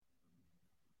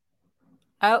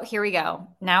Oh, here we go.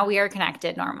 Now we are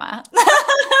connected, Norma.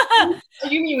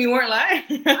 You mean we weren't live?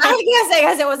 I was gonna say,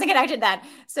 because it wasn't connected then.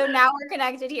 So now we're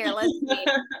connected here. Let's see.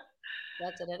 Da,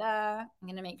 da, da, da. I'm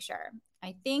gonna make sure.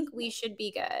 I think we should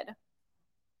be good.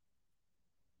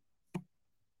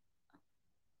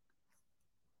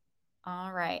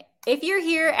 All right. If you're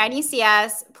here and you see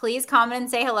us, please comment and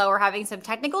say hello. We're having some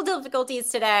technical difficulties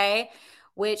today,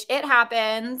 which it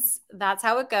happens. That's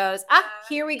how it goes.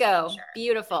 Here we go.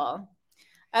 Beautiful.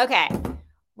 Okay.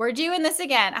 We're doing this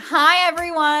again. Hi,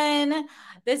 everyone.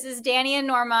 This is Danny and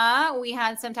Norma. We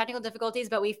had some technical difficulties,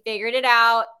 but we figured it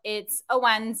out. It's a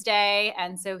Wednesday.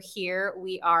 And so here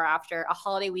we are after a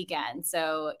holiday weekend.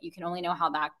 So you can only know how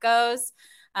that goes.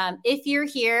 If you're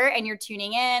here and you're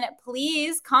tuning in,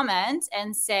 please comment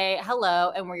and say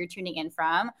hello and where you're tuning in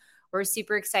from. We're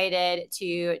super excited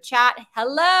to chat.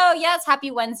 Hello. Yes.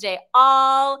 Happy Wednesday,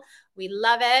 all. We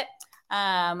love it.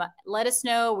 Let us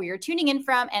know where you're tuning in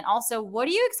from. And also, what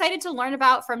are you excited to learn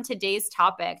about from today's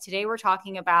topic? Today, we're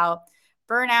talking about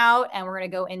burnout, and we're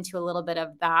going to go into a little bit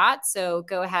of that. So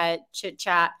go ahead, chit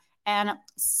chat, and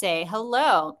say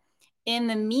hello. In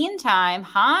the meantime,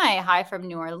 hi from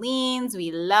New Orleans.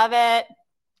 We love it.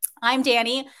 I'm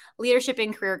Danny, leadership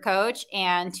and career coach.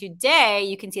 And today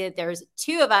you can see that there's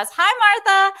two of us.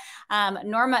 Hi, Martha.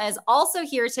 Norma is also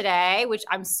here today, which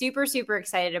I'm super, super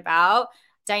excited about.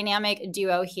 Dynamic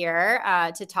duo here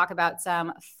to talk about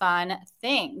some fun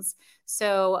things.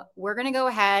 So we're going to go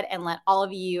ahead and let all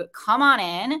of you come on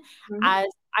in. Mm-hmm. As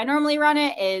I normally run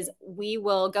it is we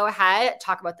will go ahead,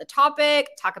 talk about the topic,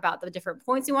 talk about the different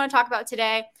points we want to talk about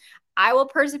today. I will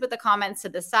personally put the comments to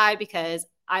the side because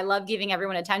I love giving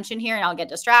everyone attention here and I'll get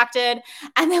distracted.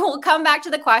 And then we'll come back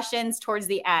to the questions towards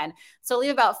the end. So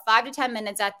leave about 5 to 10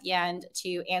 minutes at the end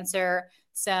to answer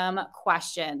some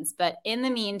questions. But in the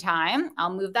meantime,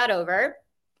 I'll move that over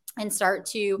and start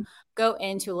to go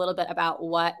into a little bit about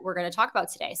what we're going to talk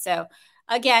about today. So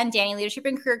again, Danny, leadership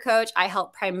and career coach. I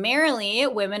help primarily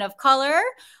women of color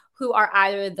who are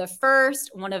either the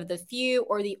first, one of the few,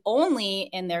 or the only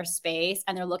in their space,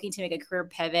 and they're looking to make a career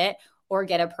pivot or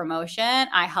get a promotion.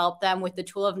 I help them with the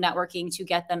tool of networking to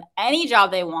get them any job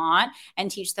they want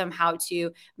and teach them how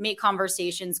to make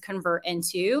conversations convert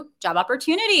into job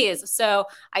opportunities. So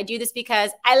I do this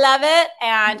because I love it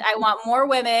and I want more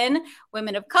women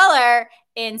of color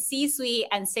in C-suite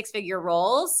and six-figure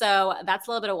roles. So that's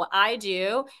a little bit of what I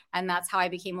do. And that's how I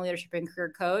became a leadership and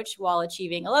career coach while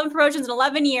achieving 11 promotions in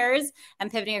 11 years and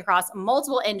pivoting across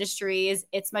multiple industries.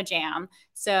 It's my jam.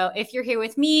 So if you're here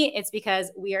with me, it's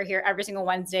because we are here every single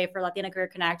Wednesday for Latina Career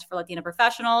Connect for Latina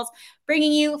professionals,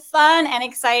 bringing you fun and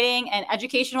exciting and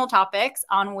educational topics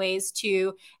on ways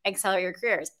to accelerate your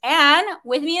careers. And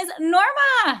with me is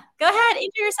Norma. Go ahead,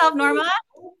 introduce yourself, Norma.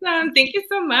 Awesome. Thank you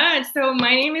so much. So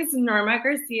my name is Norma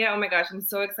Garcia. Oh my gosh, I'm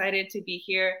so excited to be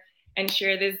here and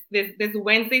share this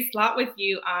Wednesday slot with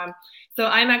you. So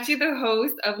I'm actually the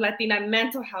host of Latina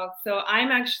Mental Health. So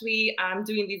I'm actually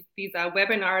doing these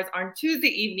webinars on Tuesday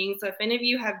evening. So if any of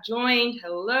you have joined,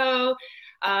 hello.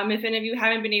 If any of you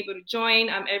haven't been able to join,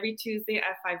 every Tuesday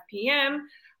at 5 p.m.,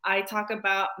 I talk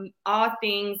about all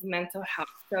things mental health.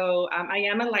 So I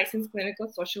am a licensed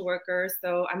clinical social worker.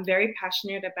 So I'm very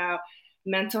passionate about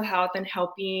mental health and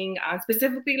helping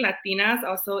specifically Latinas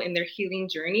also in their healing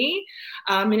journey.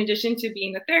 In addition to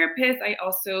being a therapist, I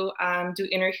also do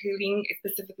inner healing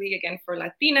specifically again for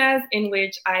Latinas, in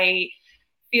which I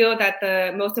feel that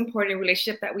the most important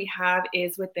relationship that we have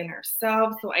is within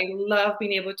ourselves. So I love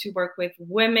being able to work with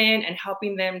women and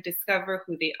helping them discover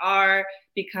who they are,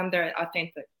 become their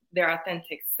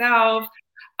authentic self,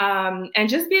 and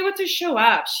just be able to show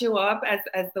up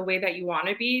as the way that you want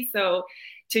to be. So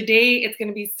today it's going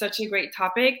to be such a great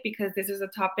topic because this is a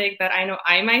topic that I know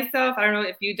I myself, I don't know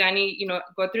if you, Danny,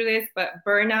 go through this, but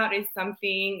burnout is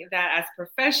something that as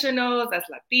professionals, as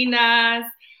Latinas,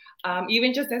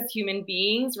 even just as human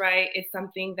beings, right, it's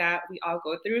something that we all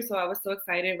go through. So I was so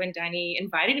excited when Danny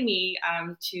invited me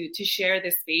to share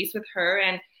this space with her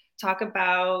and talk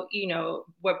about,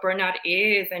 what burnout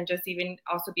is, and just even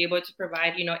also be able to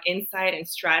provide, insight and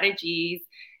strategies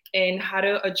in how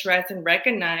to address and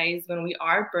recognize when we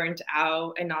are burnt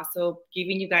out, and also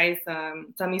giving you guys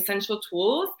some essential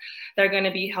tools that are going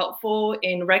to be helpful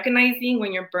in recognizing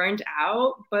when you're burned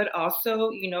out, but also,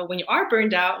 when you are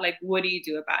burned out, like, what do you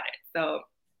do about it?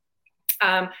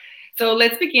 So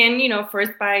let's begin,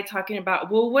 first by talking about,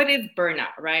 well, what is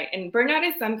burnout, right? And burnout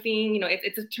is something,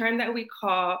 it's a term that we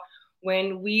call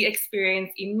when we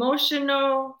experience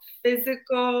emotional,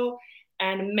 physical,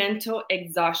 and mental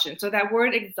exhaustion. So that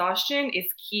word exhaustion is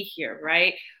key here,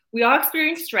 right? we all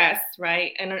experience stress,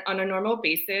 right? And on a normal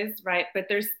basis, right? But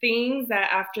there's things that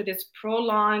after this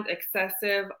prolonged,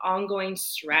 excessive, ongoing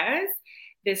stress,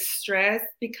 this stress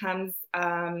becomes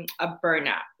a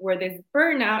burnout, where this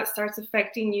burnout starts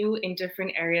affecting you in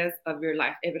different areas of your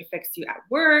life. It affects you at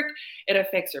work, it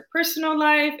affects your personal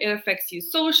life, it affects you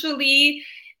socially,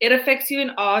 it affects you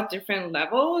in all different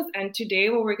levels. And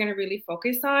today, what we're going to really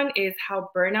focus on is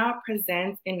how burnout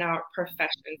presents in our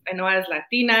professions. I know as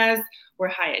Latinas, we're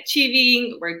high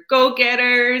achieving, we're go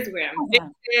getters, we're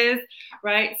ambitious,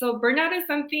 right? So, burnout is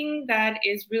something that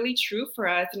is really true for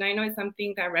us. And I know it's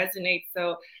something that resonates.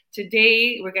 So,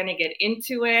 today, we're going to get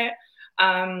into it.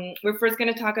 We're first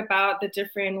going to talk about the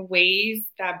different ways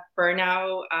that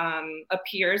burnout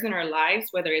appears in our lives,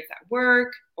 whether it's at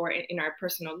work or in our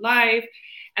personal life.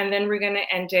 And then we're going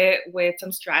to end it with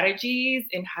some strategies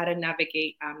in how to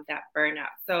navigate that burnout.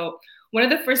 So, one of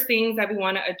the first things that we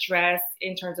want to address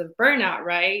in terms of burnout,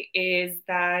 right, is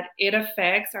that it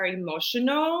affects our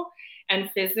emotional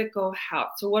and physical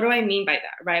health. So what do I mean by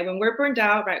that, right? When we're burned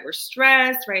out, right, we're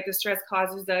stressed, right? The stress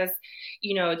causes us,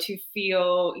 to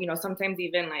feel, sometimes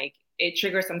even like it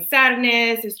triggers some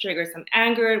sadness, it triggers some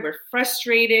anger, we're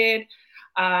frustrated.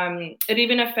 It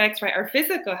even affects, right, our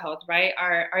physical health, right?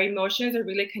 Our emotions are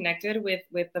really connected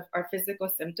with our physical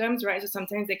symptoms, right? So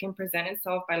sometimes it can present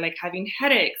itself by like having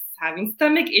headaches, having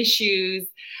stomach issues,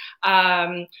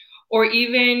 or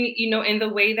even, in the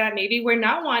way that maybe we're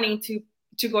not wanting to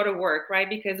go to work, right?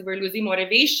 Because we're losing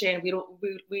motivation.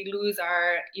 We lose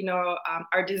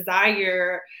our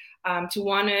desire to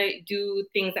want to do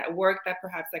things at work that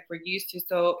perhaps like we're used to.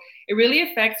 So it really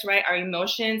affects, right, our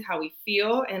emotions, how we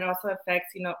feel, and also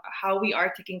affects, how we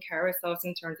are taking care of ourselves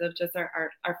in terms of just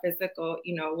our physical,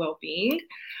 well-being.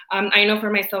 I know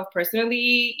for myself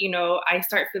personally, I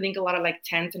start feeling a lot of like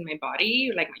tense in my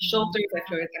body, like my shoulders, I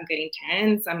feel like I'm getting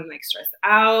tense, I'm like stressed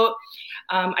out.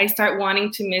 I start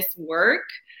wanting to miss work.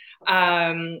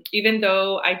 Even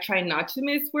though I try not to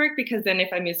miss work, because then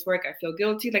if I miss work, I feel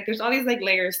guilty. Like there's all these like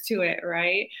layers to it,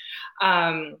 right?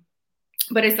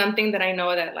 But it's something that I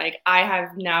know that like I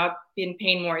have now been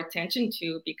paying more attention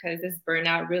to, because this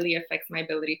burnout really affects my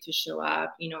ability to show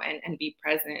up, and be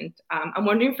present. I'm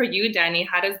wondering for you, Danny,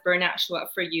 how does burnout show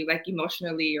up for you, like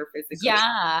emotionally or physically?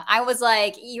 Yeah, I was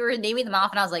like, you were naming them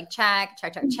off, and I was like, check,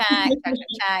 check, check, check, check, check,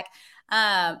 check.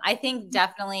 I think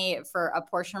definitely for a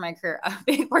portion of my career, a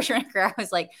big portion of my career, I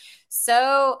was like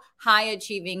so high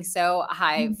achieving, so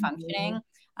high functioning.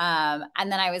 And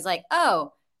then I was like,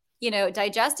 oh,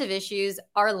 digestive issues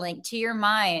are linked to your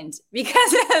mind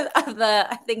because of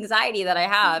the anxiety that I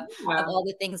have of all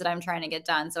the things that I'm trying to get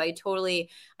done. So I totally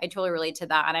relate to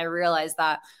that. And I realized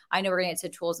that, I know we're going to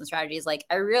get to tools and strategies. Like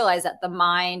I realized that the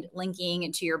mind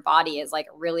linking to your body is like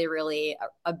really, really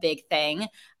a big thing.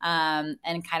 And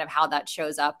kind of how that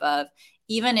shows up of,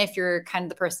 even if you're kind of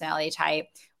the personality type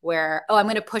where, oh, I'm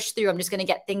going to push through, I'm just going to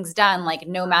get things done. Like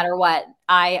no matter what,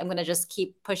 I'm going to just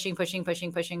keep pushing.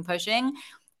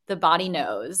 The body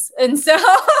knows. And so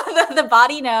the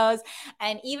body knows.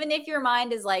 And even if your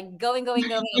mind is like going, and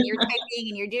you're typing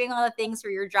and you're doing all the things for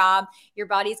your job, your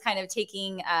body's kind of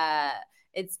taking,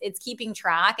 it's keeping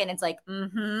track, and it's like,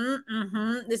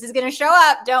 this is going to show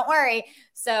up. Don't worry.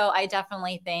 So I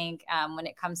definitely think when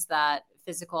it comes to that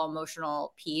physical,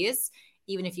 emotional piece,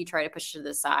 even if you try to push it to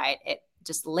the side, it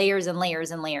just layers and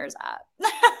layers and layers up.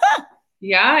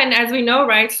 Yeah, and as we know,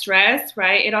 right, stress,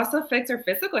 right, it also affects our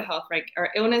physical health, right? Our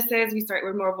illnesses,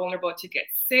 we're more vulnerable to get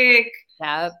sick,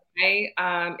 Yep.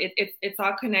 right? It's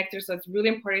all connected, so it's really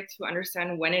important to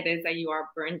understand when it is that you are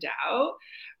burned out,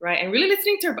 right? And really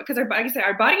listening to, because like I said,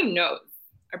 our body knows.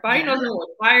 Our body knows when we're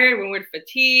tired, when we're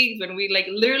fatigued, when we like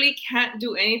literally can't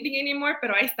do anything anymore.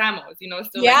 Pero ahí estamos,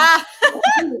 So yeah. like,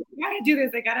 I gotta do this.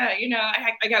 I gotta,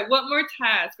 I got one more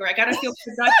task, or I gotta feel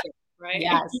productive. Right?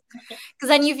 Yes. Because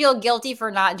then you feel guilty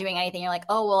for not doing anything. You're like,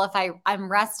 oh, well, if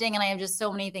I'm resting and I have just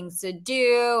so many things to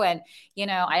do, and,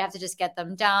 I have to just get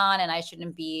them done, and I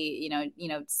shouldn't be,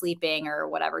 sleeping or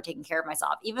whatever, taking care of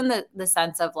myself. Even the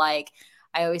sense of like,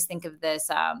 I always think of this,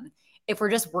 if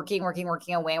we're just working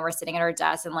away and we're sitting at our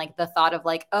desk, and like the thought of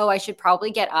like, oh, I should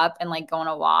probably get up and like go on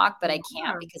a walk, but I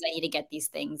can't because I need to get these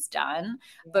things done.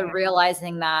 Yeah. But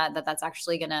realizing that's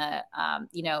actually going to,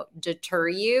 deter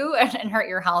you and hurt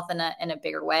your health in a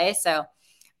bigger way. So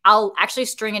I'll actually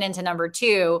string it into number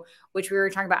 2, which we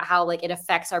were talking about how like it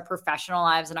affects our professional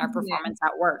lives and our performance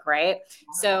at work. Right.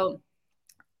 Yeah. So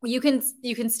you can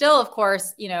still, of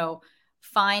course,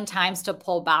 find times to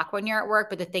pull back when you're at work.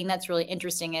 But the thing that's really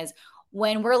interesting is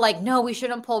when we're like, no, we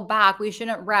shouldn't pull back, we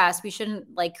shouldn't rest, we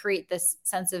shouldn't like create this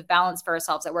sense of balance for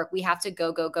ourselves at work. We have to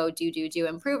go, go, go, do,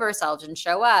 improve ourselves and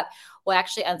show up. What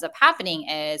actually ends up happening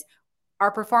is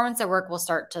our performance at work will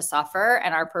start to suffer,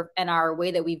 and our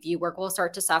way that we view work will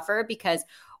start to suffer because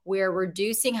we're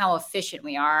reducing how efficient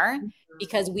we are,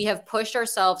 because we have pushed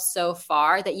ourselves so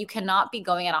far that you cannot be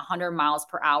going at 100 miles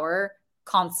per hour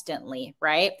constantly,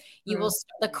 right?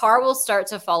 The car will start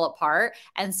to fall apart.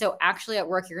 And so actually at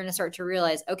work, you're going to start to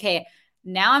realize, okay,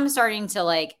 now I'm starting to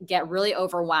like get really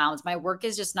overwhelmed. My work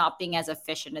is just not being as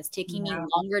efficient. It's taking me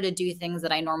longer to do things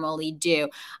that I normally do.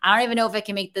 I don't even know if I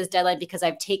can make this deadline because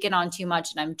I've taken on too much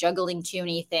and I'm juggling too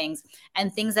many things,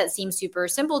 and things that seem super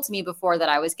simple to me before that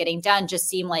I was getting done just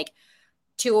seem like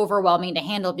too overwhelming to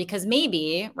handle because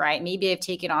maybe I've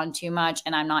taken on too much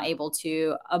and I'm not able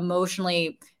to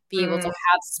emotionally be able to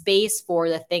have space for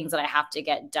the things that I have to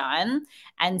get done.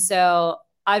 And so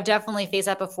I've definitely faced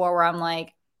that before where I'm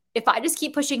like, if I just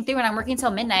keep pushing through and I'm working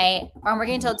until midnight or I'm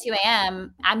working until 2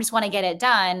 a.m., I just want to get it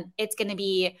done. It's going to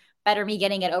be better me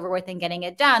getting it over with and getting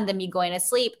it done than me going to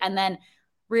sleep and then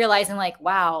realizing like,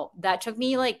 wow, that took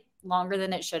me like longer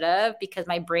than it should have because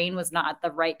my brain was not at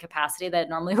the right capacity that it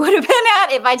normally would have been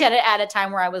at if I did it at a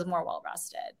time where I was more well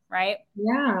rested, right?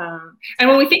 Yeah. And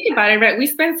when we think about it, right, we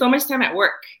spend so much time at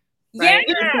work, right?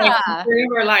 Yeah. Like,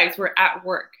 of our lives, we're at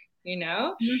work, you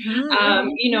know?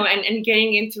 You know, and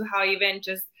getting into how even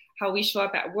just how we show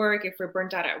up at work, if we're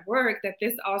burnt out at work, that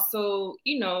this also,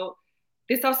 you know,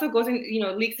 this also goes in, you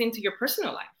know, leaks into your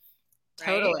personal life,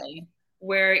 right? Totally.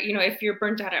 Where, you know, if you're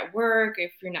burnt out at work,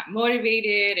 if you're not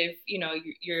motivated, if, you know,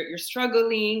 you're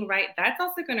struggling, right? That's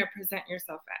also going to present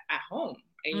yourself at home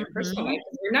in your personal life.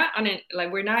 We're not on it,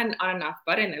 like, we're not an on and off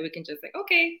button that we can just like,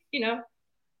 okay, you know,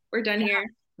 we're done here.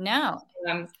 No.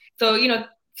 So, you know,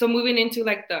 so moving into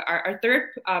like our third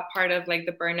part of like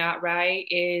the burnout, right,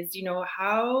 is, you know,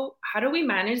 how do we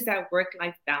manage that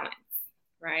work-life balance,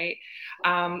 right?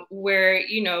 Where,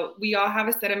 you know, we all have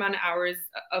a set amount of hours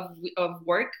of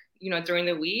work, you know, during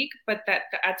the week, but that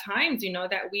at times, you know,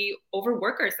 that we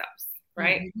overwork ourselves,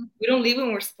 right? We don't leave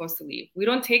when we're supposed to leave. We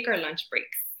don't take our lunch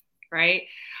breaks, right?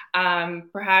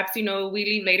 Perhaps, you know, we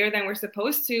leave later than we're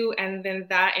supposed to, and then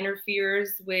that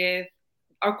interferes with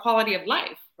our quality of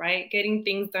life, right? Getting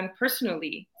things done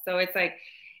personally. So it's like,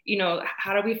 you know,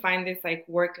 how do we find this like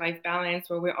work-life balance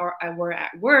where we're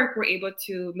at work, we're able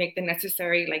to make the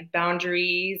necessary like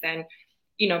boundaries and,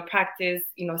 you know, practice,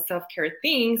 you know, self-care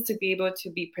things to be able to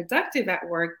be productive at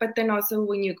work. But then also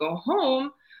when you go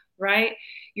home, right,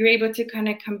 you're able to kind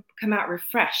of come out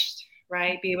refreshed,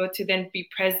 right? Be able to then be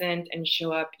present and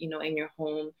show up, you know, in your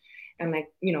home and like,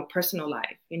 you know, personal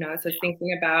life, you know, so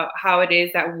thinking about how it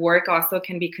is that work also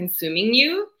can be consuming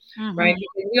you, right?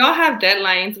 Because we all have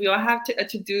deadlines, we all have a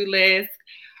to-do list,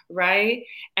 right?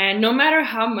 And no matter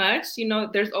how much, you know,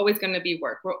 there's always going to be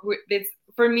work. It's,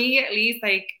 for me, at least,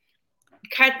 like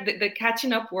the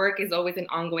catching up work is always an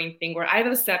ongoing thing where I've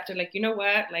accepted, like, you know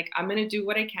what, like I'm going to do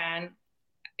what I can,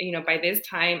 you know, by this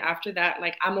time. After that,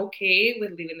 like I'm okay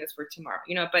with leaving this for tomorrow,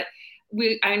 you know, but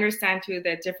I understand too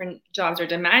that different jobs are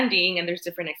demanding and there's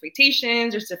different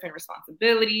expectations, there's different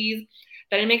responsibilities,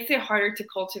 that it makes it harder to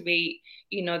cultivate,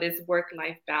 you know, this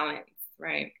work-life balance,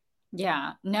 right?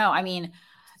 Yeah. No, I mean,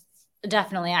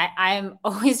 definitely. I'm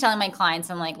always telling my clients,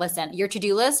 I'm like, listen, your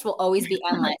to-do list will always be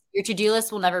endless. Your to-do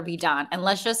list will never be done. And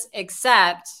let's just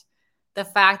accept the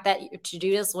fact that your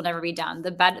to-do list will never be done.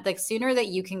 The sooner that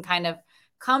you can kind of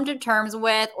come to terms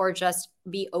with or just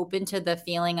be open to the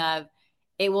feeling of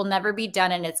it will never be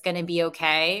done and it's going to be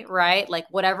okay, right? Like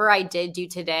whatever I did do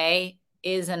today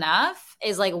is enough,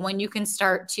 is like when you can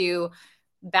start to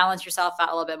balance yourself out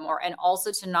a little bit more, and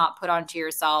also to not put onto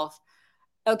yourself,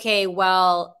 okay,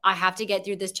 well, I have to get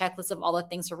through this checklist of all the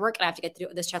things for work and I have to get through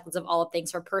this checklist of all the things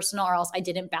for personal, or else I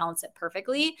didn't balance it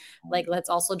perfectly. Like, let's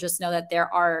also just know that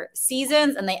there are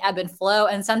seasons and they ebb and flow.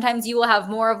 And sometimes you will have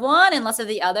more of one and less of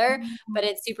the other, but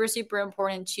it's super, super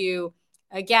important to,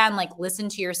 again, like listen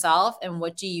to yourself and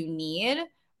what do you need,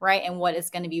 right? And what is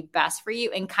going to be best for you,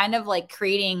 and kind of like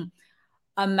creating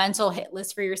a mental hit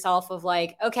list for yourself of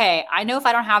like, okay, I know if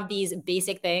I don't have these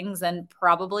basic things, then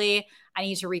probably I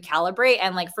need to recalibrate.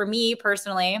 And like for me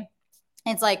personally,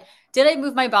 it's like, did I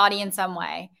move my body in some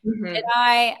way? Did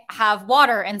I have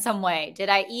water in some way? Did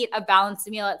I eat a balanced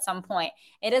meal at some point?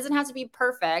 It doesn't have to be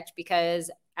perfect,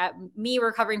 because me,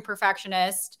 recovering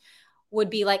perfectionist, would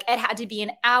be like, it had to be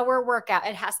an hour workout.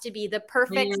 It has to be the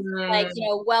perfect, like, you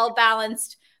know,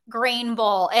 well-balanced grain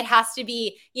bowl. It has to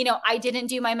be, you know, I didn't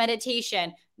do my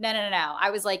meditation. No. I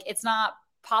was like, it's not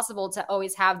possible to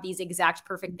always have these exact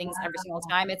perfect things every single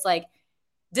time. It's like,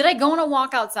 Did I go on a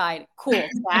walk outside? Cool.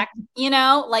 Stack.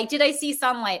 Like, did I see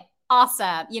sunlight?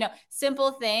 Awesome.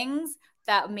 Simple things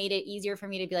that made it easier for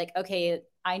me to be like, okay,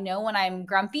 I know when I'm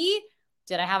grumpy,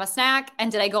 did I have a snack?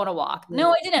 And did I go on a walk?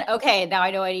 No, I didn't. Okay, now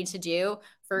I know what I need to do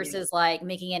versus like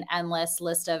making an endless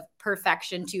list of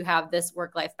perfection to have this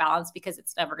work-life balance, because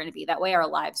it's never going to be that way. Our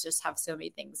lives just have so many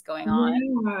things going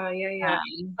on. Yeah.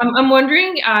 I'm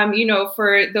wondering,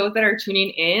 for those that are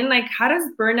tuning in, like, how does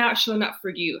burnout showing up for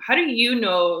you? How do you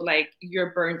know, like,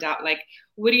 you're burned out? Like,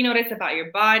 what do you notice about your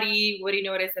body? What do you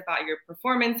notice about your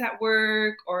performance at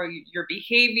work or your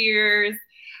behaviors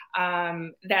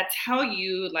that tell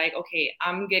you, like, okay,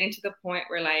 I'm getting to the point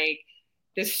where, like,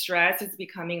 the stress is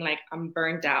becoming like I'm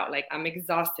burned out, like I'm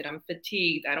exhausted, I'm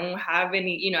fatigued, I don't have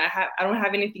any, I don't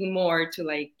have anything more to,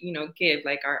 like, give,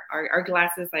 like our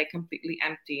glass is like completely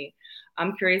empty.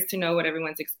 I'm curious to know what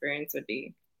everyone's experience would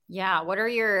be. Yeah. What are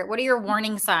your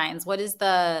warning signs? What is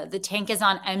the tank is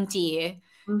on empty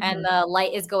and the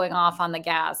light is going off on the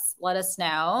gas? Let us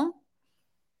know.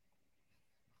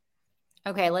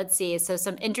 Okay, let's see. So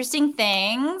some interesting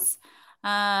things.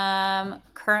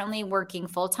 Currently working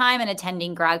full-time and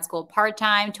attending grad school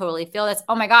part-time. Totally feel this.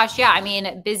 Oh my gosh, yeah. I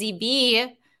mean, busy bee,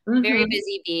 very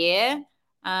busy bee.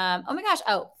 Oh my gosh.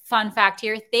 Oh, fun fact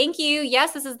here. Thank you.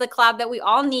 Yes, this is the collab that we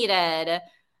all needed.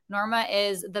 Norma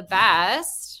is the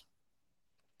best.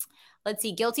 Let's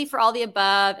see. Guilty for all the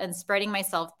above and spreading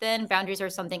myself thin. Boundaries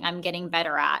are something I'm getting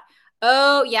better at.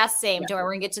 Oh, yes, same. Don't worry,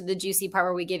 we're going to get to the juicy part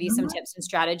where we give you some tips and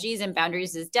strategies, and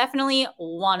boundaries is definitely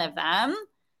one of them.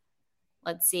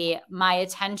 Let's see. My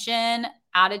attention,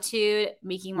 attitude,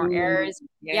 making more errors.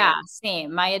 Yeah,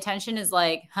 same. My attention is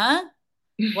like, huh?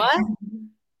 What?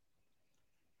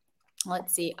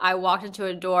 Let's see. I walked into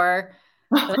a door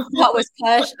that I thought was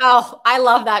pushed. Oh, I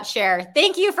love that share.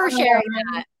 Thank you for sharing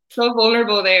that. So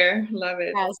vulnerable there. Love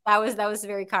it. Yes, that was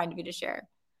very kind of you to share.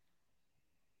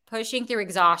 Pushing through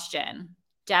exhaustion.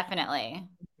 Definitely.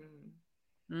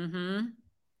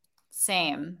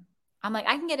 Same. I'm like,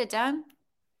 I can get it done.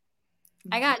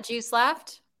 I got juice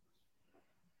left.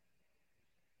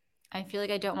 I feel like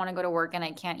I don't want to go to work and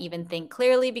I can't even think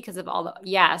clearly because of all the,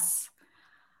 yes.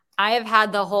 I have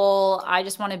had the whole, I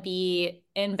just want to be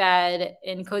in bed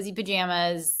in cozy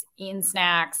pajamas, eating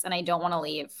snacks, and I don't want to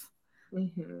leave.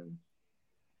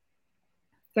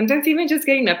 Sometimes even just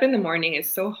getting up in the morning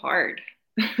is so hard.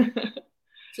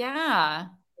 Yeah,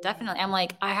 definitely. I'm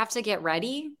like, I have to get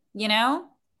ready,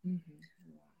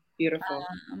 Beautiful.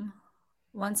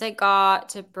 Once I got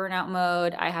to burnout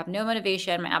mode, I have no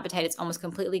motivation. My appetite is almost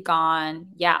completely gone.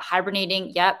 Yeah,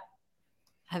 hibernating. Yep.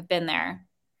 Have been there.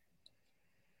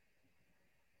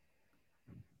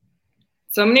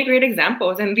 So many great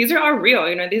examples. And these are all real.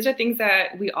 These are things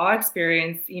that we all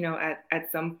experience, at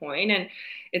some point. And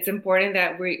it's important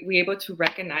that we're able to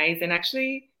recognize and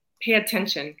actually pay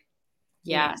attention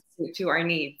to our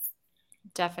needs.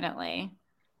 Definitely.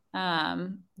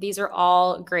 These are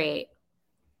all great.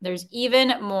 There's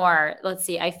even more. Let's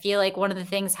see. I feel like one of the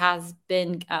things has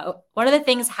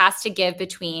to give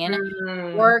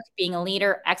between work, being a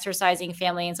leader, exercising,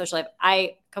 family, and social life.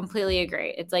 I completely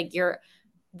agree. It's like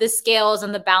the scales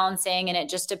and the balancing, and it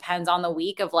just depends on the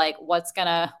week of like what's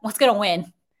gonna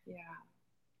win. Yeah.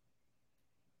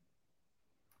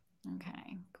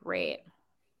 Okay, great.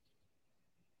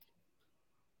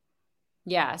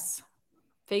 Yes.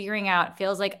 Figuring out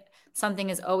feels like something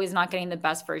is always not getting the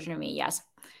best version of me. Yes.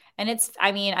 And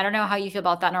I don't know how you feel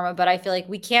about that, Norma, but I feel like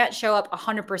we can't show up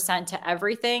 100% to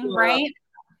everything, right?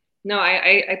 No,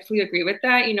 I absolutely agree with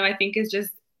that. I think it's just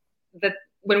that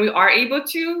when we are able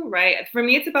to, right? For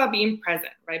me, it's about being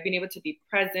present, right? Being able to be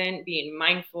present, being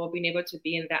mindful, being able to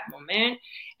be in that moment.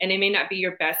 And it may not be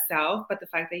your best self, but the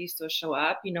fact that you still show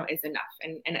up, is enough.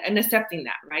 And accepting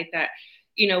that, right? That,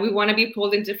 we want to be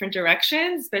pulled in different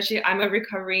directions, especially I'm a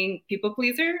recovering people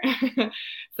pleaser.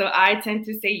 So I tend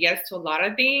to say yes to a lot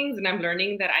of things. And I'm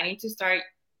learning that I need to start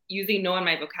using no in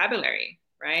my vocabulary,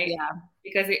 right? Yeah.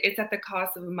 Because it's at the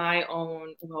cost of my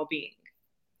own well-being.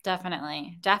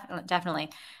 Definitely.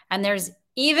 And there's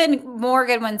even more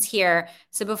good ones here.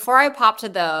 So before I pop to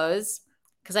those,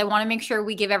 because I want to make sure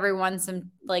we give everyone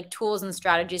some like tools and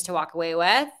strategies to walk away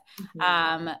with.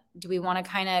 Do we want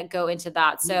to kind of go into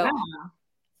that? So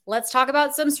let's talk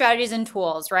about some strategies and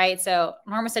tools, right? So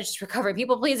Norma said she's recovering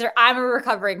people pleaser. I'm a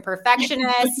recovering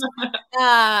perfectionist.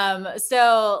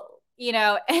 So,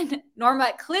 and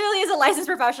Norma clearly is a licensed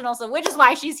professional, so which is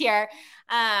why she's here.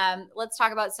 Let's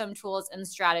talk about some tools and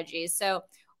strategies. So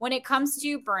when it comes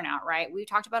to burnout, right, we've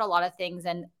talked about a lot of things,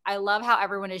 and I love how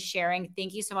everyone is sharing.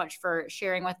 Thank you so much for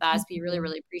sharing with us. We really,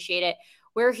 really appreciate it.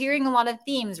 We're hearing a lot of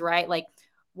themes, right? Like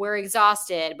we're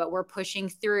exhausted, but we're pushing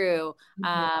through.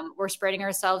 We're spreading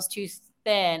ourselves too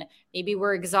thin. Maybe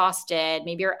we're exhausted.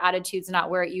 Maybe our attitude's not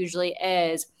where it usually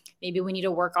is. Maybe we need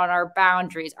to work on our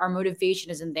boundaries. Our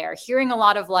motivation isn't there. Hearing a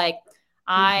lot of like,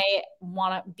 I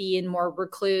want to be in more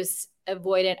recluse,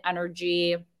 avoidant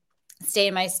energy, stay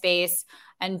in my space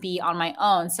and be on my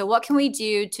own. So what can we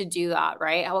do to do that,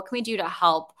 right? What can we do to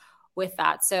help with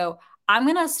that? So I'm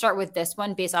going to start with this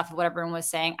one based off of what everyone was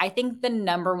saying. I think the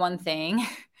number one thing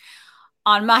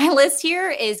on my list here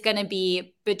is going to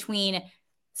be between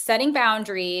setting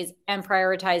boundaries and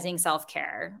prioritizing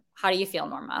self-care. How do you feel,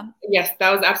 Norma? Yes,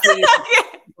 that was absolutely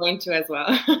going to as well.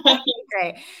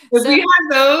 Great. If we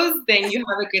have those, then you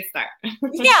have a good start.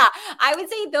 Yeah, I would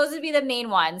say those would be the main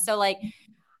ones. So like,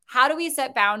 how do we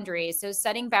set boundaries? So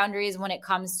setting boundaries when it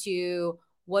comes to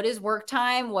what is work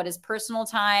time, what is personal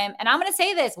time, and I'm going to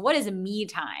say this, what is me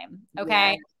time?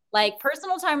 Okay. Yeah. Like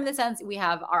personal time in the sense we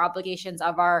have our obligations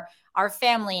of our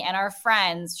family and our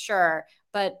friends, sure.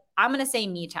 But I'm going to say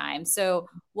me time. So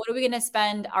what are we going to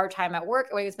spend our time at work?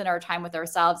 Are we going to spend our time with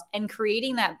ourselves and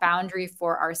creating that boundary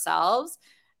for ourselves?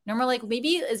 Norma, like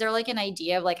maybe is there like an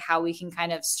idea of like how we can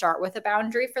kind of start with a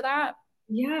boundary for that?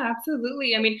 Yeah,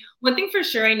 absolutely. I mean, one thing for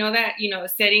sure, I know that,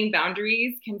 setting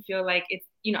boundaries can feel like it's,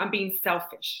 I'm being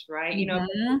selfish, right?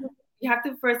 Mm-hmm. You have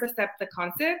to first accept the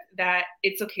concept that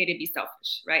it's okay to be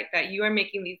selfish, right? That you are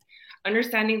making these,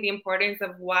 understanding the importance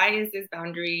of why is this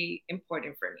boundary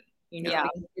important for me? Yeah.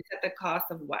 It's at the cost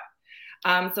of what?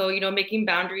 So, making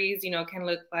boundaries, can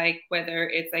look like whether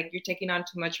it's like you're taking on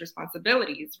too much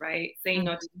responsibilities, right? Saying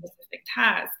no to specific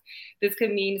tasks. This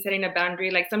could mean setting a boundary.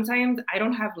 Like sometimes I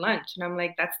don't have lunch and I'm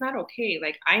like, that's not okay.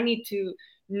 Like I need to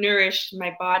nourish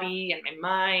my body and my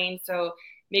mind. So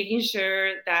making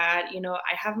sure that,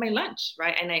 I have my lunch,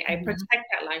 right? And I protect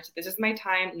that lunch. This is my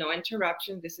time, no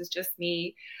interruption. This is just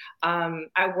me.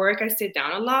 At work, I sit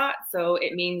down a lot. So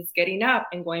it means getting up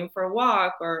and going for a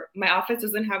walk, or my office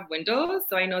doesn't have windows.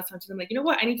 So I know sometimes I'm like, you know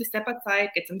what? I need to step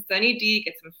outside, get some sunny D,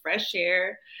 get some fresh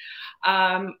air.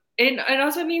 It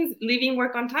also means leaving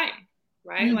work on time,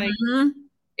 right? Like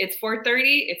it's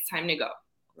 4:30, it's time to go,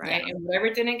 right? Yeah. And whatever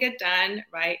didn't get done,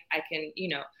 right?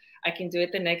 I can do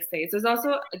it the next day. So it's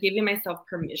also giving myself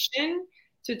permission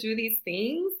to do these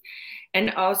things,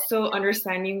 and also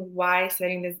understanding why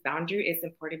setting this boundary is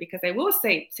important. Because I will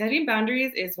say setting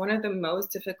boundaries is one of the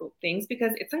most difficult things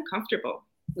because it's uncomfortable.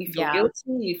 We feel guilty,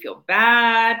 we feel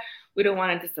bad, we don't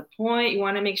want to disappoint. You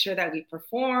want to make sure that we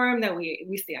perform, that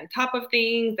we stay on top of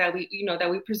things, that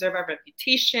we preserve our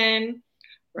reputation,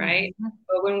 right?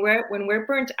 But when we're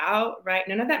burnt out, right,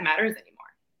 none of that matters anymore.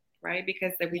 Right?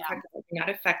 Because we talked about you're not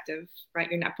effective, right?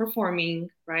 You're not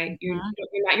performing, right? You're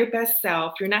not your best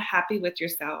self. You're not happy with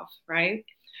yourself, right?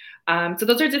 So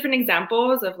those are different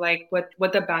examples of like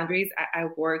what the boundaries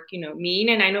at work, mean.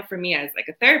 And I know for me as like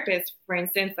a therapist, for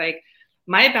instance, like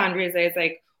my boundaries is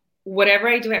like whatever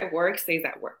I do at work stays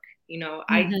at work.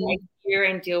 I hear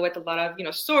and deal with a lot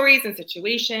of, stories and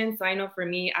situations. So I know for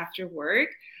me after work,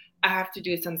 I have to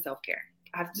do some self-care.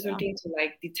 I have to do something to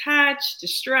like detach,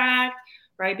 distract,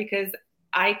 right? Because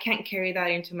I can't carry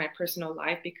that into my personal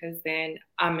life because then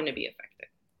I'm going to be affected.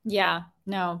 Yeah,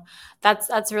 no,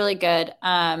 that's really good.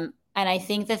 And I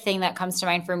think the thing that comes to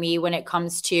mind for me when it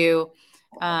comes to,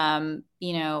 the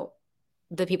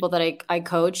people that I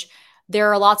coach,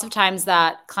 there are lots of times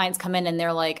that clients come in and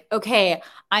they're like, okay,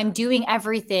 I'm doing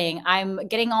everything. I'm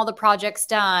getting all the projects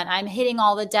done. I'm hitting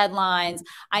all the deadlines.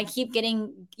 I keep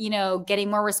getting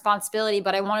more responsibility,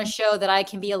 but I want to show that I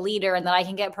can be a leader and that I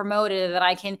can get promoted and that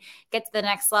I can get to the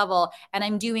next level. And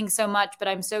I'm doing so much, but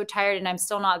I'm so tired and I'm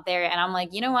still not there. And I'm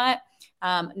like, you know what?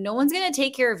 No one's going to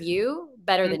take care of you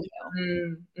better than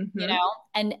you,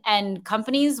 and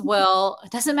companies will,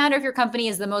 it doesn't matter if your company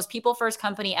is the most people first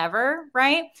company ever,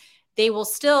 right? They will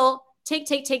still take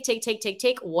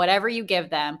whatever you give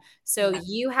them. So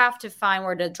you have to find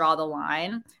where to draw the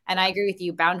line. And I agree with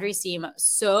you. Boundaries seem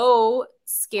so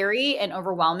scary and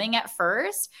overwhelming at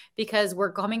first because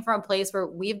we're coming from a place where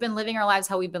we've been living our lives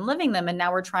how we've been living them. And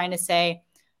now we're trying to say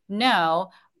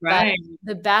no. Right.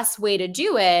 But the best way to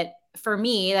do it for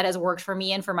me, that has worked for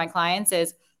me and for my clients,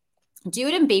 is do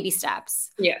it in baby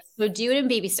steps. Yes. So do it in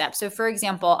baby steps. So for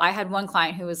example, I had one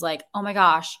client who was like, oh my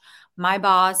gosh, my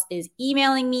boss is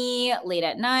emailing me late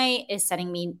at night, is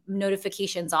sending me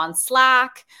notifications on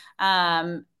Slack.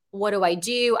 What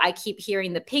do? I keep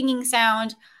hearing the pinging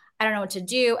sound. I don't know what to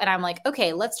do. And I'm like,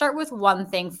 okay, let's start with one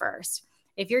thing first.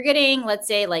 If you're getting, let's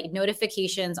say, like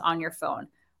notifications on your phone,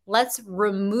 let's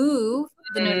remove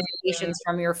the notifications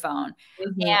from your phone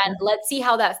and let's see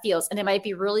how that feels. And it might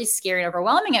be really scary and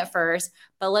overwhelming at first,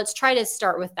 but let's try to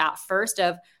start with that first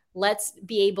of, let's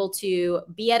be able to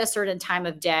be at a certain time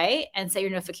of day and set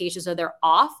your notifications so they're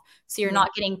off. So you're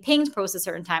not getting pinged post a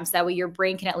certain time. So that way your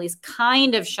brain can at least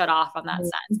kind of shut off on that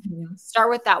sense. Start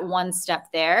with that one step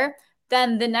there.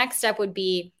 Then the next step would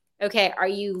be, okay, are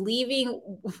you leaving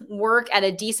work at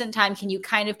a decent time? Can you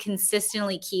kind of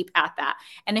consistently keep at that?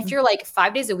 And if you're like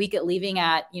 5 days a week at leaving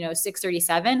at,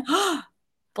 6:37,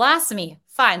 blasphemy,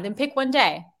 fine. Then pick one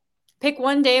day. Pick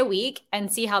one day a week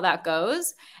and see how that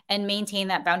goes, and maintain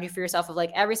that boundary for yourself of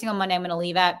like, every single Monday, I'm going to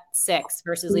leave at 6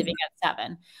 versus leaving at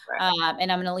 7. Right.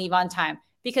 And I'm going to leave on time,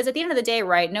 because at the end of the day,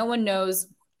 right, no one knows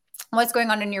what's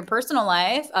going on in your personal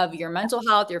life, of your mental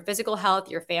health, your physical health,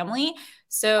 your family.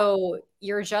 So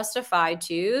you're justified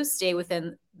to stay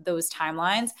within those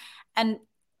timelines. And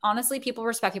honestly, people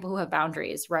respect people who have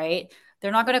boundaries, right?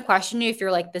 They're not going to question you if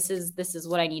you're like, this is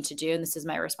what I need to do, and this is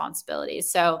my responsibility.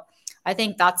 So I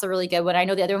think that's a really good one. I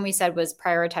know the other one we said was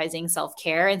prioritizing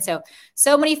self-care. And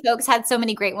so many folks had so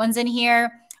many great ones in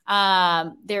here.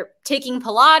 They're taking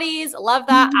Pilates. Love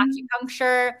that.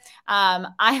 Acupuncture.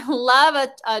 I love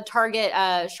a Target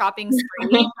shopping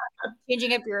spree,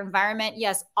 changing up your environment.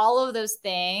 Yes, all of those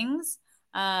things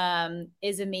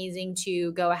is amazing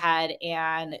to go ahead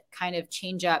and kind of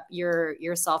change up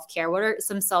your self-care. What are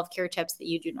some self-care tips that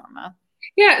you do, Norma?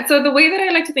 Yeah, so the way that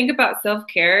I like to think about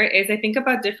self-care is I think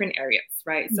about different areas,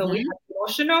 right? So we have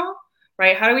emotional,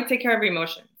 right? How do we take care of our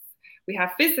emotions? We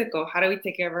have physical, how do we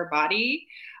take care of our body?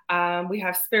 We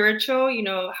have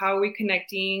spiritual, how are we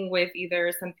connecting with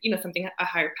either something, a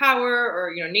higher power,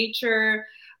 or, nature?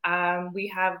 We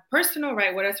have personal,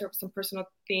 right? What are some personal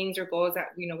things or goals that,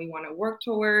 we want to work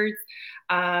towards?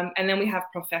 And then we have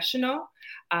professional,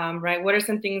 right? What are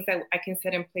some things that I can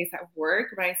set in place at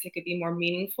work, right? So it could be more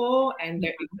meaningful and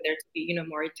there to be,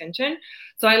 more attention.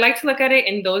 So I like to look at it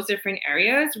in those different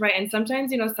areas, right? And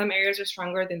sometimes, some areas are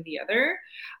stronger than the other.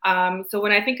 So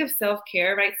when I think of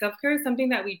self-care, right? Self-care is something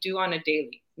that we do on a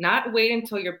daily. Not wait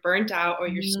until you're burnt out or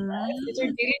you're stressed. These are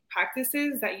daily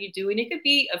practices that you do, and it could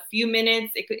be a few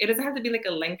minutes. It doesn't have to be like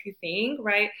a lengthy thing,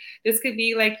 right? This could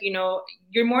be like,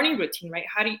 your morning routine, right?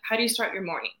 How do you start your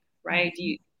morning, right? Do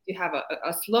you have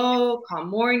a slow, calm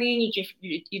morning?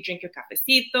 You drink your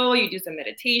cafecito, you do some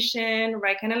meditation,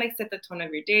 right? Kind of like set the tone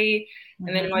of your day.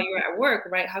 And then while you're at work,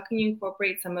 right, how can you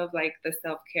incorporate some of like the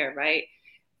self-care, right?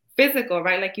 Physical,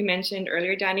 right? Like you mentioned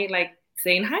earlier, Danny, like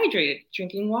staying hydrated,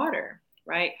 drinking water,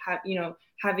 right?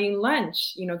 Having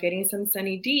lunch, getting some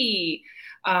sunny D.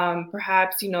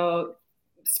 Perhaps,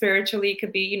 spiritually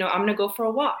could be, I'm going to go for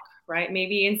a walk, right?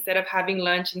 Maybe instead of having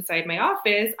lunch inside my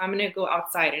office, I'm going to go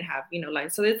outside and have,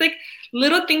 lunch. So there's like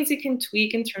little things you can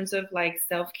tweak in terms of like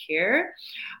self-care,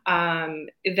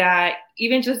 that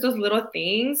even just those little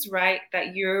things, right,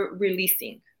 that you're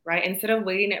releasing, right? Instead of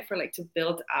waiting it for like to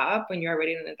build up when you're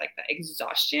already in like the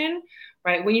exhaustion,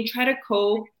 right? When you try to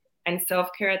cope and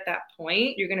self-care at that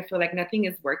point, you're going to feel like nothing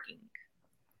is working,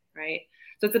 right?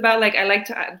 So it's about like, I like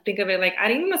to think of it like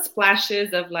adding the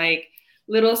splashes of like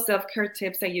little self-care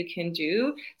tips that you can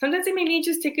do. Sometimes it may need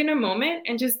just taking a moment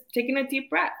and just taking a deep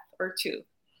breath or two,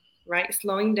 right?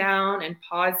 Slowing down and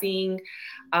pausing.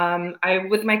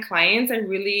 With my clients, I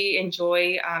really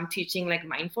enjoy teaching like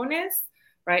mindfulness,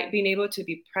 right? Being able to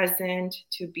be present,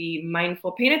 to be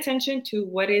mindful, paying attention to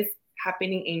what is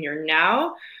happening in your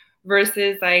now,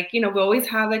 versus like, we always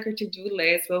have like our to-do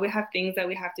list, we have things that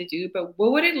we have to do, but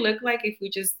what would it look like if we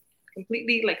just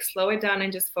completely like slow it down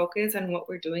and just focus on what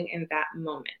we're doing in that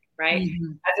moment, right?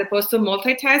 As opposed to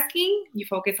multitasking, you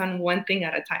focus on one thing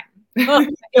at a time.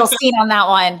 You'll see on that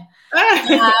one.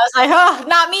 I was like, oh,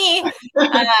 not me.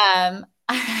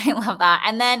 I love that.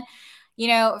 And then,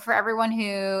 for everyone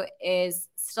who is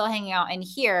still hanging out in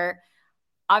here,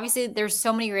 obviously there's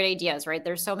so many great ideas, right?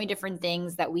 There's so many different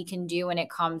things that we can do when it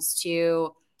comes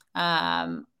to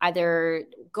either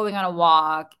going on a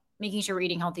walk, making sure we're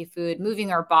eating healthy food, moving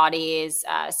our bodies,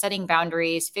 setting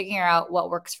boundaries, figuring out what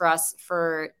works for us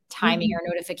for timing or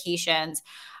notifications.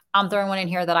 I'm throwing one in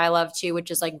here that I love too, which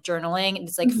is like journaling.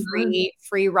 It's like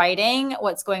free writing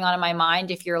what's going on in my mind.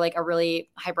 If you're like a really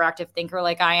hyperactive thinker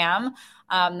like I am,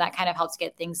 that kind of helps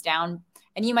get things down.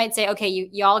 And you might say, okay,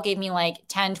 y'all gave me like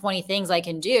 10, 20 things I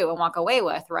can do and walk away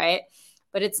with, right?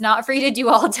 But it's not for you to do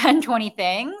all 10, 20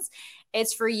 things.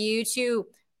 It's for you to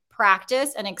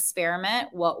practice and experiment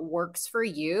what works for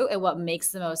you and what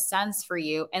makes the most sense for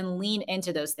you, and lean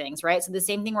into those things, right? So the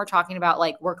same thing we're talking about,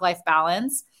 like work-life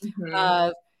balance,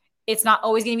 of it's not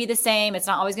always going to be the same. It's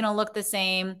not always going to look the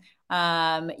same.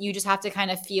 You just have to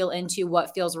kind of feel into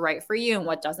what feels right for you and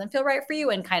what doesn't feel right for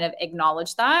you, and kind of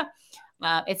acknowledge that.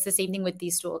 It's the same thing with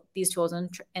these tools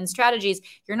and strategies.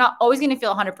 You're not always going to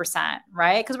feel 100%,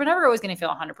 right? Because we're never always going to feel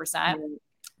 100%.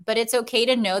 But it's okay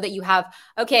to know that you have,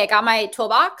 okay, I got my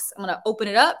toolbox. I'm going to open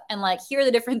it up and like, here are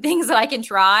the different things that I can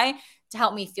try to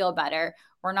help me feel better.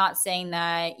 We're not saying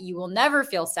that you will never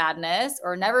feel sadness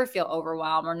or never feel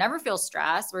overwhelmed or never feel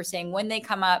stressed. We're saying when they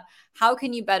come up, how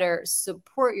can you better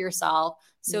support yourself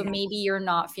so maybe you're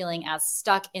not feeling as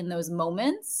stuck in those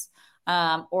moments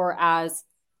or as,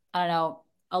 I don't know,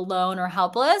 alone or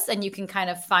helpless, and you can kind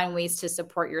of find ways to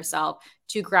support yourself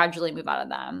to gradually move out of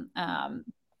them.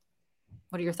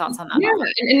 What are your thoughts on that? Yeah.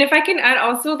 And if I can add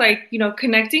also, like,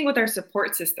 connecting with our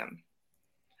support system.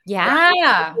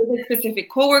 Yeah. Right? Specific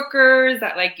coworkers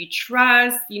that like you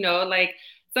trust, like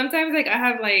sometimes like I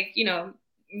have like,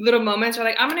 little moments where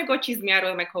like, I'm going to go chismear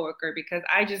with my coworker because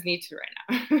I just need to right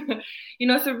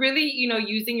now. So really,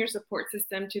 using your support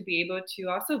system to be able to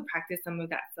also practice some of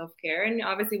that self-care. And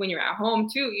obviously when you're at home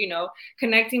too,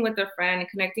 connecting with a friend,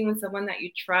 connecting with someone that you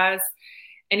trust,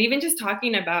 and even just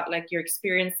talking about like your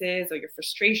experiences or your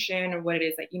frustration or what it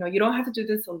is, like, you don't have to do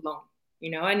this alone.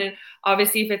 And then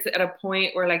obviously if it's at a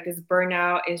point where like this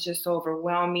burnout is just so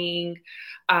overwhelming,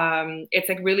 it's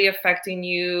like really affecting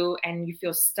you and you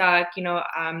feel stuck,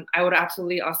 I would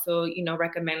absolutely also,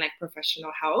 recommend like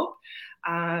professional help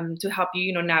to help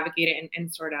you, navigate it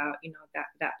and sort out,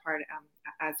 that part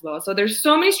as well. So there's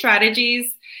so many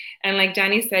strategies. And like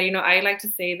Danny said, I like to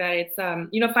say that it's,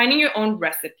 finding your own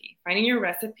recipe, finding your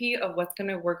recipe of what's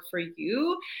going to work for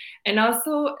you. And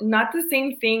also not the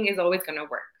same thing is always going to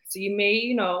work. So you may,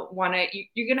 you're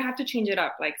going to have to change it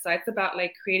up. Like, so it's about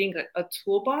like creating a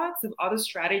toolbox of all the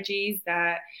strategies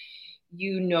that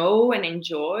and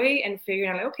enjoy and figuring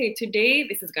out like, okay, today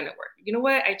this is going to work. You know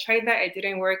what? I tried that. It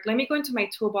didn't work. Let me go into my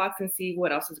toolbox and see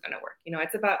what else is going to work.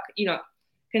 It's about,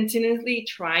 continuously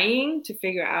trying to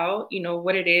figure out,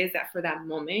 what it is that for that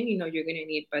moment, you're going to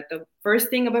need. But the first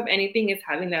thing above anything is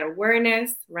having that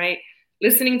awareness, right?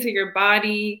 Listening to your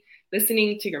body,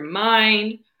 listening to your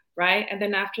mind, right? And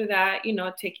then after that,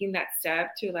 taking that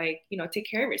step to like, take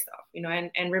care of yourself,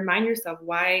 and remind yourself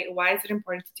why is it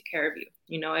important to take care of you?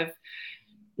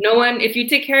 If you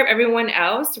take care of everyone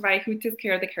else, right, who takes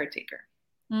care of the caretaker?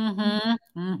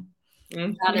 Mm-hmm.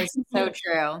 That is so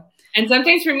true. And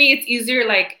sometimes for me, it's easier.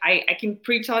 Like I can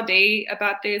preach all day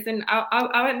about this, and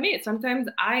I'll admit sometimes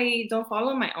I don't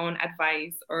follow my own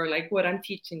advice or like what I'm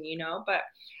teaching, but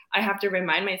I have to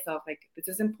remind myself like this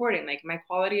is important, like my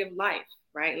quality of life,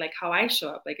 right? Like how I show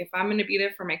up. Like if I'm going to be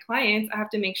there for my clients, I have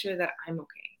to make sure that I'm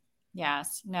okay.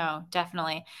 Yes, no,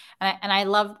 definitely. And I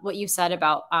love what you said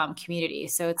about community.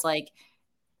 So it's like,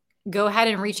 go ahead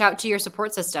and reach out to your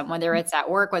support system, whether it's at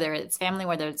work, whether it's family,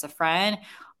 whether it's a friend,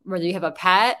 whether you have a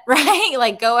pet, right?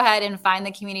 Like go ahead and find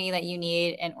the community that you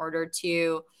need in order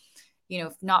to,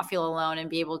 not feel alone and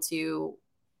be able to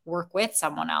work with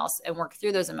someone else and work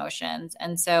through those emotions.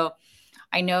 And so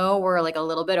I know we're like a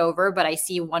little bit over, but I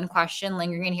see one question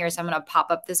lingering in here. So I'm going to pop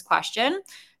up this question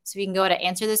so we can go ahead and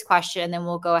answer this question and then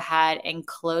we'll go ahead and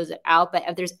close it out. But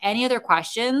if there's any other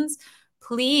questions,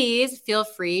 please feel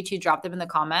free to drop them in the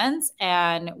comments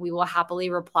and we will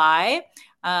happily reply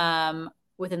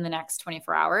within the next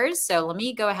 24 hours. So let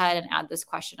me go ahead and add this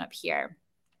question up here.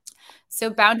 So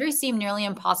boundaries seem nearly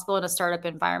impossible in a startup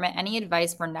environment. Any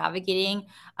advice for navigating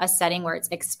a setting where it's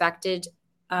expected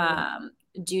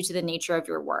due to the nature of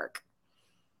your work?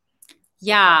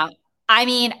 Yeah. I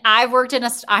mean, I'm not going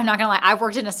to lie. I've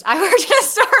worked in a startup.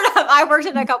 I worked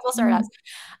in a couple startups.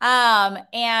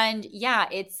 And yeah,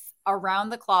 it's around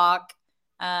the clock,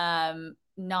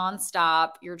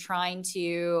 nonstop. You're trying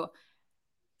to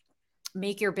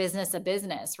make your business a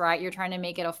business, right? You're trying to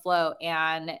make it a flow.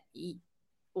 And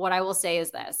what I will say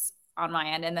is this on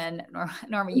my end, and then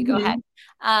Norma, you go ahead.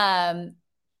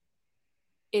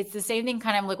 It's the same thing,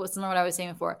 kind of like similar to what I was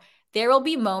saying before. There will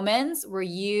be moments where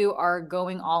you are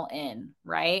going all in,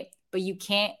 right? But you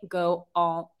can't go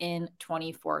all in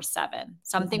 24/7.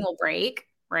 Something will break,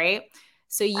 right?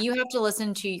 So you have to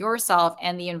listen to yourself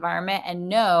and the environment and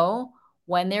know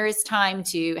when there is time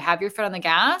to have your foot on the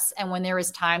gas and when there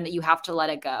is time that you have to let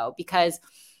it go, because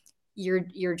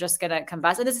you're just going to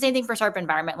combust. And it's the same thing for startup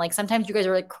environment. Like sometimes you guys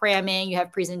are like cramming, you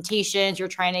have presentations, you're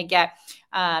trying to get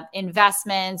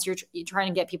investments, you're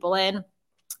trying to get people in.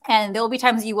 And there will be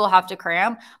times you will have to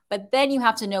cram, but then you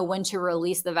have to know when to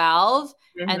release the valve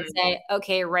and say,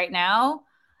 okay, right now,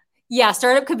 yeah,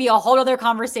 startup could be a whole other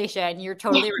conversation. You're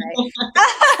totally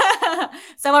right.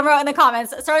 Someone wrote in the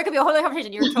comments, startup could be a whole other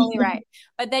conversation. You're totally right.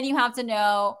 But then you have to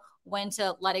know when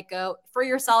to let it go for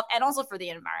yourself and also for the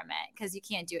environment, because you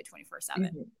can't do it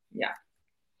 24/7. Yeah.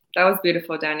 That was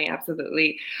beautiful, Danny.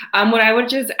 Absolutely. What I would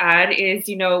just add is,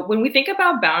 when we think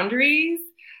about boundaries,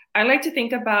 I like to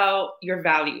think about your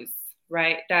values,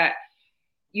 right? That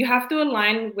you have to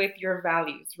align with your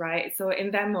values, right? So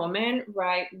in that moment,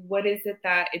 right, what is it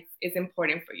that is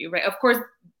important for you, right? Of course,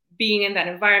 being in that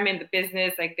environment, the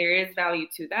business, like there is value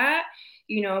to that,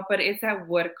 but it's at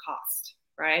what cost,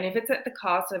 right? And if it's at the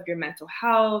cost of your mental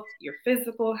health, your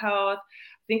physical health,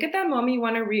 I think at that moment you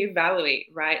want to reevaluate,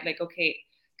 right? Like, okay,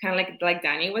 kind of like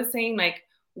Danny was saying, like,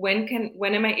 when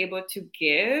am I able to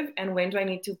give, and when do I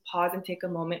need to pause and take a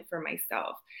moment for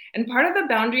myself? And part of the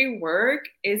boundary work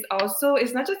is also,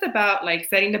 it's not just about like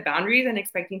setting the boundaries and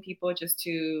expecting people just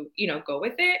to, go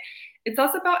with it. It's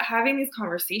also about having these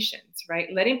conversations, right?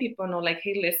 Letting people know, like,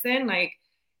 hey, listen, like,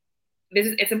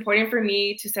 it's important for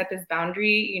me to set this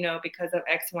boundary, because of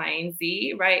X, Y, and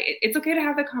Z, right? It's okay to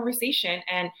have the conversation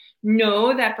and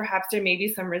know that perhaps there may be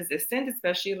some resistance,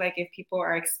 especially like if people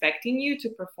are expecting you to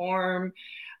perform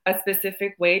a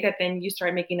specific way, that then you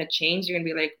start making a change. You're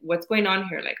gonna be like, what's going on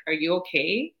here? Like, are you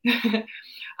okay? So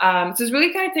it's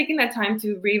really kind of taking that time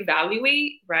to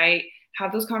reevaluate, right?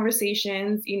 Have those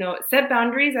conversations, set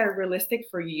boundaries that are realistic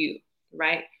for you,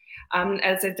 right?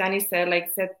 As Danny said,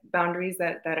 like set boundaries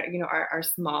that are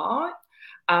small,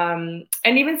 and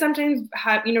even sometimes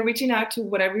have reaching out to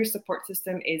whatever your support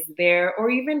system is there, or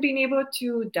even being able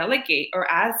to delegate or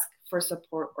ask for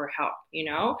support or help.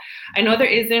 I know there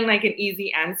isn't like an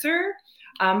easy answer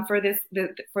for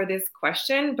this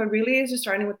question, but really it's just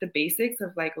starting with the basics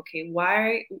of like, okay,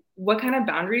 what kind of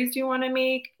boundaries do you want to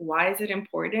make? Why is it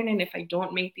important? And if I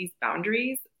don't make these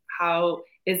boundaries, how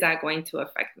is that going to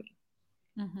affect me?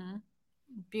 Mm-hmm.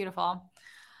 Beautiful.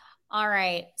 All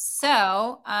right.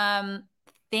 So,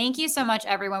 thank you so much,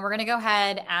 everyone. We're going to go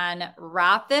ahead and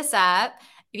wrap this up.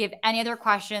 If you have any other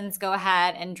questions, go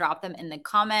ahead and drop them in the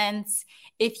comments.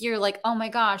 If you're like, oh my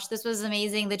gosh, this was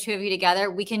amazing, the two of you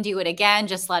together, we can do it again.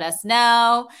 Just let us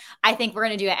know. I think we're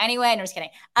going to do it anyway. And I'm just kidding.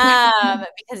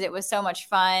 Because it was so much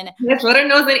fun. Yes, let us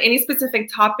know that any specific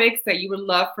topics that you would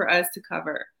love for us to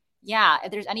cover. Yeah. If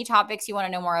there's any topics you want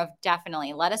to know more of,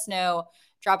 definitely let us know.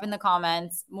 Drop in the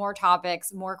comments, more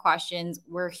topics, more questions.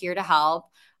 We're here to help.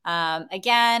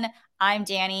 Again, I'm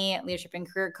Danny, leadership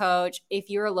and career coach.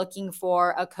 If you're looking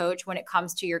for a coach when it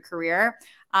comes to your career,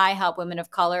 I help women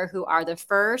of color who are the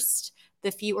first,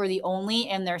 the few, or the only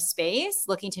in their space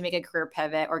looking to make a career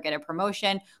pivot or get a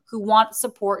promotion, who want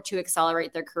support to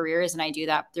accelerate their careers. And I do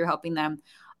that through helping them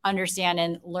understand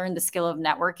and learn the skill of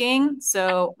networking.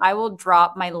 So I will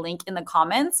drop my link in the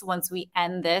comments once we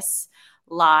end this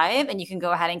live, and you can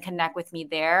go ahead and connect with me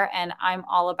there. And I'm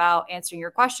all about answering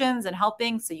your questions and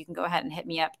helping. So you can go ahead and hit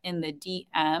me up in the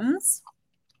DMs.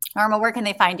 Norma, where can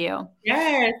they find you?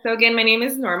 Yeah. So again, my name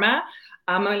is Norma.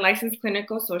 I'm a licensed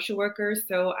clinical social worker.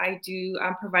 So I do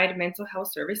provide mental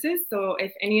health services. So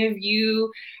if any of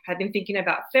you have been thinking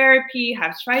about therapy,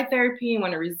 have tried therapy, and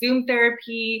want to resume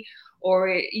therapy, or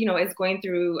is going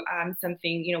through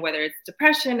something, whether it's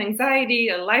depression, anxiety,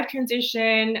 a life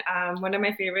transition, one of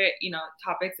my favorite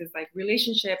topics is like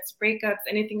relationships, breakups,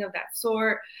 anything of that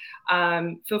sort,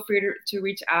 feel free to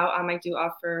reach out. I do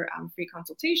offer free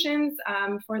consultations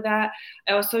for that.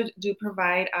 I also do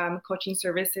provide coaching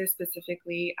services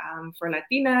specifically for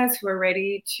Latinas who are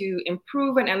ready to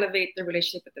improve and elevate their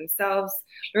relationship with themselves,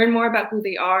 learn more about who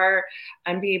they are,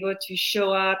 and be able to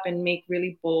show up and make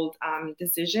really bold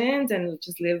decisions and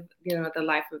just live, the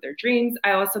life of their dreams.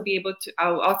 I'll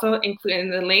also include in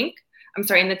the link. I'm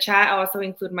sorry, in the chat, I'll also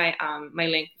include my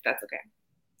link, if that's okay.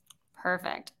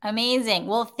 Perfect. Amazing.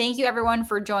 Well, thank you everyone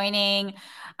for joining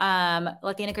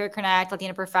Latina Career Connect,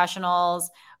 Latina Professionals.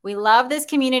 We love this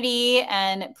community,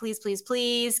 and please, please,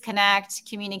 please connect,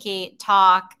 communicate,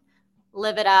 talk,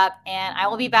 live it up. And I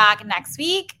will be back next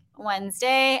week,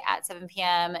 Wednesday at 7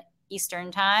 p.m.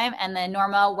 Eastern time. And then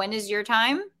Norma, when is your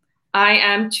time? I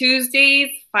am Tuesdays,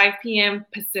 5 p.m.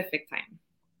 Pacific time.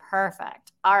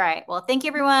 Perfect. All right. Well, thank you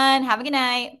everyone. Have a good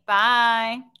night.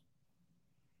 Bye.